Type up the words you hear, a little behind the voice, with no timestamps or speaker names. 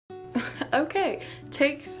Okay,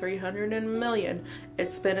 take 300 million.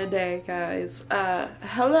 It's been a day, guys.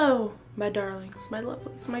 Hello, my darlings, my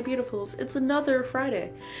lovelies, my beautifuls. It's another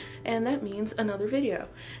Friday, and that means another video.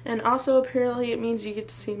 And also, apparently, it means you get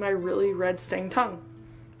to see my really red stained tongue.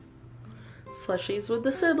 Slushies with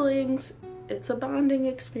the siblings. It's a bonding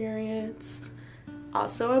experience.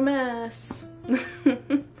 Also a mess.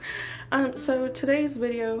 So today's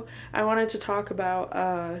video, I wanted to talk about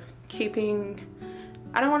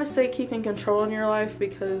I don't want to say keeping control in your life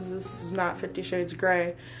because this is not 50 Shades of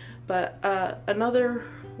Grey, but another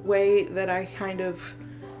way that I kind of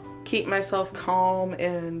keep myself calm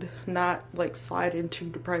and not like slide into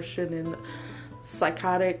depression and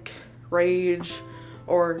psychotic rage,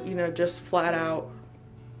 or just flat out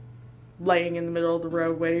laying in the middle of the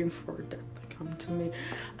road waiting for death to come to me.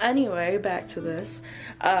 Anyway, back to this.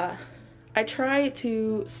 I try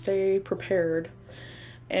to stay prepared,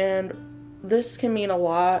 and this can mean a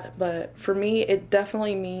lot, but for me it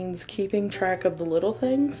definitely means keeping track of the little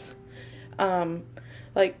things.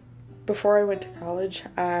 Like before I went to college,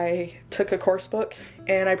 I took a course book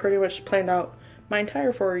and I pretty much planned out my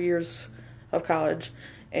entire 4 years of college,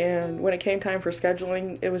 and when it came time for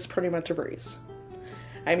scheduling, it was pretty much a breeze.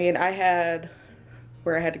 I mean, I had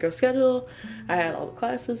where I had to go schedule, I had all the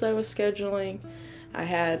classes I was scheduling, I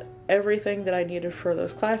had everything that I needed for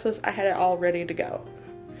those classes, I had it all ready to go.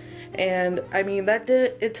 And I mean,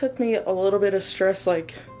 it took me a little bit of stress,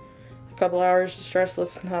 like a couple hours of stress,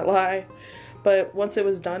 let's not lie. But once it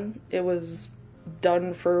was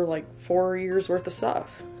done for like 4 years worth of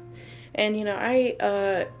stuff. And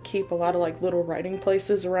I keep a lot of like little writing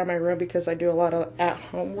places around my room because I do a lot of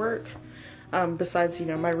at-home work, besides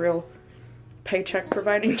my real paycheck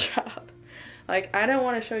providing job. Like, I don't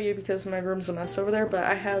want to show you because my room's a mess over there, but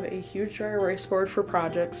I have a huge dry erase board for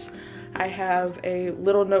projects. I have a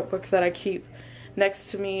little notebook that I keep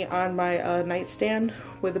next to me on my nightstand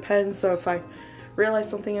with a pen, so if I realize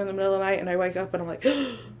something in the middle of the night and I wake up and I'm like,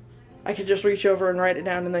 I could just reach over and write it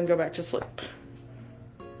down and then go back to sleep.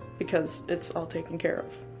 Because it's all taken care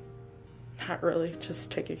of. Not really, just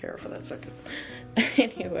taken care of for that second.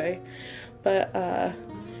 Anyway, but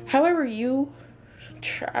however you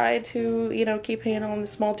try to, keep handling the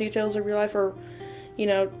small details of your life, or,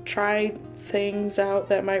 try things out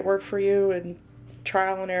that might work for you, and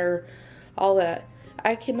trial and error, all that.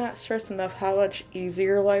 I cannot stress enough how much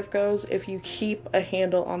easier life goes if you keep a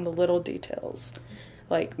handle on the little details.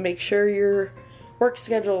 Like, make sure your work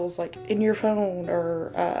schedule's like in your phone,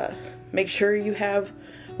 or make sure you have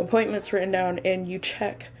appointments written down and you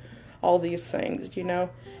check all these things,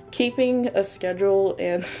 Keeping a schedule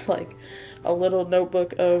and like a little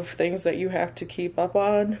notebook of things that you have to keep up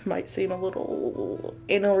on might seem a little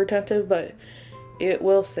anal retentive, but it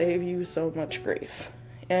will save you so much grief.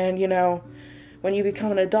 And when you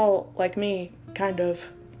become an adult, like me, kind of,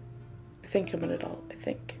 I think I'm an adult, I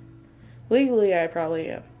think. Legally, I probably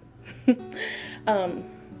am.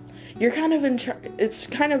 You're kind of in charge. It's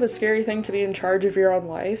kind of a scary thing to be in charge of your own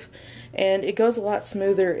life, and it goes a lot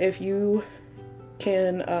smoother if you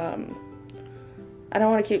can, I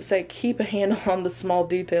don't want to keep a handle on the small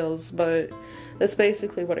details, but that's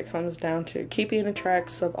basically what it comes down to. Keeping a track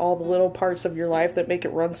of all the little parts of your life that make it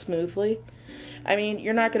run smoothly. I mean,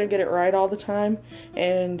 you're not going to get it right all the time,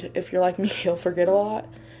 and if you're like me, you'll forget a lot,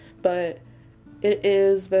 but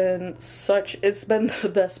it's been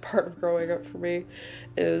the best part of growing up for me,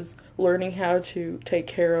 is learning how to take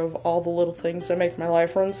care of all the little things that make my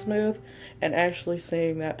life run smooth, and actually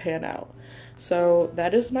seeing that pan out. So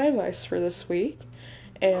that is my advice for this week,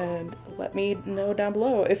 and let me know down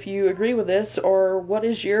below if you agree with this, or what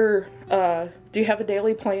is your, do you have a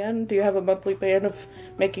daily plan? Do you have a monthly plan of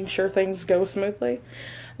making sure things go smoothly?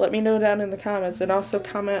 Let me know down in the comments, and also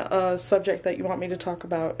comment a subject that you want me to talk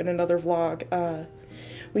about in another vlog.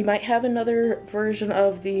 We might have another version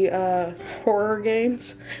of the horror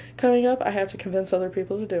games coming up. I have to convince other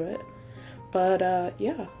people to do it. But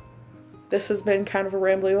yeah, this has been kind of a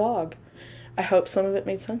rambly vlog. I hope some of it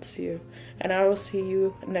made sense to you, and I will see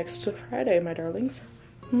you next Friday, my darlings.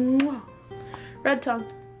 Mwah. Red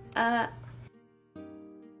tongue.